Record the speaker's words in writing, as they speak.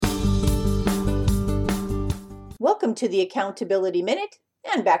Welcome to the Accountability Minute.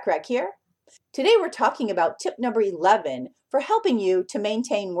 Ann Bachrach here. Today we're talking about tip number 11 for helping you to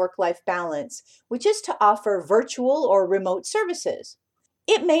maintain work-life balance, which is to offer virtual or remote services.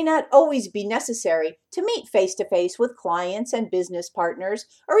 It may not always be necessary to meet face-to-face with clients and business partners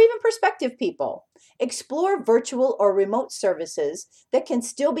or even prospective people. Explore virtual or remote services that can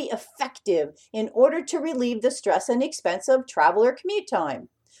still be effective in order to relieve the stress and expense of travel or commute time.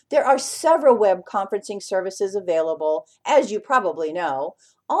 There are several web conferencing services available, as you probably know.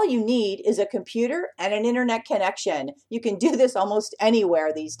 All you need is a computer and an internet connection. You can do this almost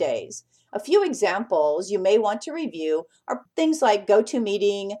anywhere these days. A few examples you may want to review are things like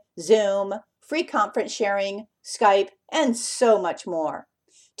GoToMeeting, Zoom, free conference sharing, Skype, and so much more.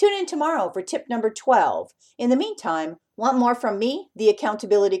 Tune in tomorrow for tip number 12. In the meantime, want more from me, the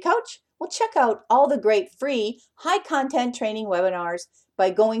Accountability Coach? Well, check out all the great free, high-content training webinars by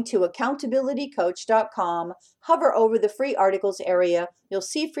going to accountabilitycoach.com. Hover over the free articles area. You'll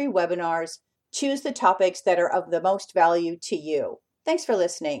see free webinars. Choose the topics that are of the most value to you. Thanks for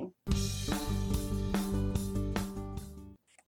listening.